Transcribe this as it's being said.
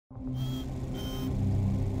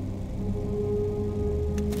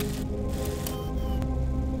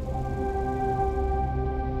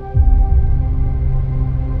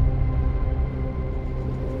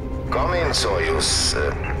Soyuz.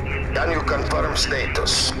 Can you confirm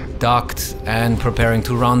status? Docked and preparing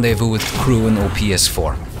to rendezvous with crew in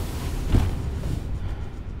OPS-4.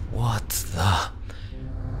 What the...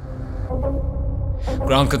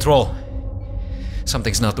 Ground control.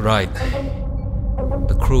 Something's not right.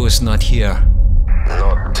 The crew is not here.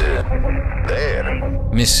 Not there.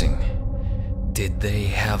 Missing. Did they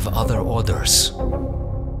have other orders?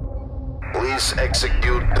 Please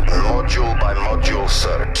execute module by module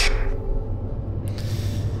search.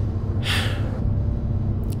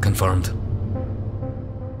 Confirmed.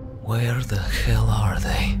 Where the hell are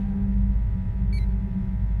they?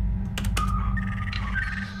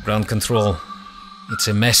 Ground control. It's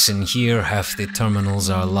a mess in here. Half the terminals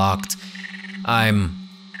are locked. I'm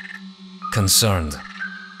concerned.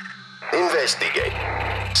 Investigate.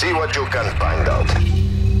 See what you can find out.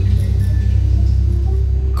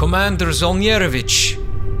 Commander Zolnierevich.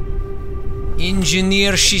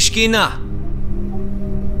 Engineer Shishkina.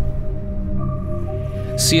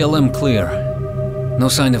 CLM clear. No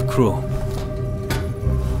sign of crew.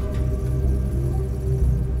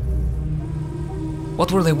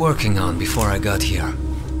 What were they working on before I got here?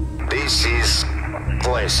 This is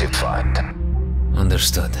classified.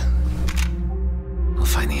 Understood. I'll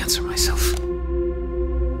find the answer myself.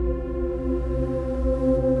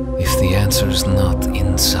 If the answer's not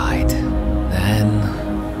inside, then...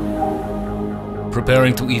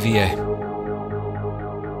 Preparing to EVA.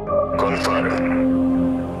 Confirmed.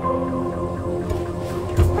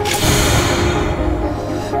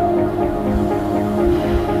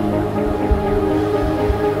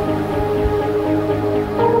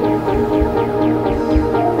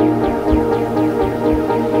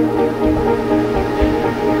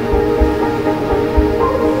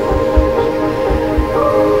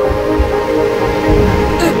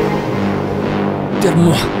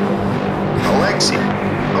 Alexei,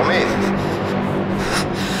 come in.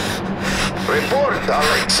 Report,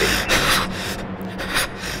 Alexei.